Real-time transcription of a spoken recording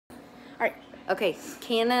right. Okay,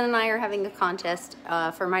 Cannon and I are having a contest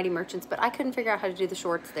for Mighty Merchants, but I couldn't figure out how to do the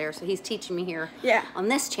shorts there, so he's teaching me here on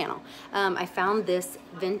this channel. I found this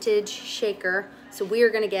vintage shaker, so we are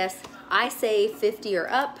going to guess. I say 50 or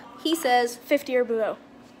up. He says 50 or below.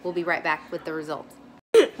 We'll be right back with the results.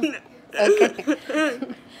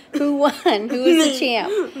 Okay. Who won? Who is the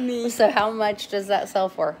champ? Me. So how much does that sell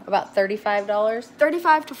for? About $35?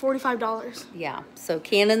 $35 to $45. Yeah, so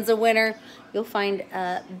Cannon's a winner. You'll find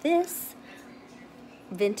this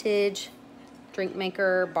vintage drink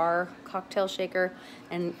maker, bar, cocktail shaker,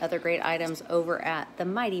 and other great items over at the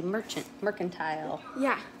Mighty Mercantile.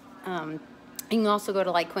 Yeah. You can also go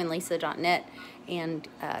to likecoinlisa.net and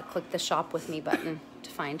click the shop with me button to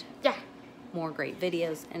find more great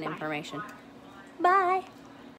videos and information. Bye.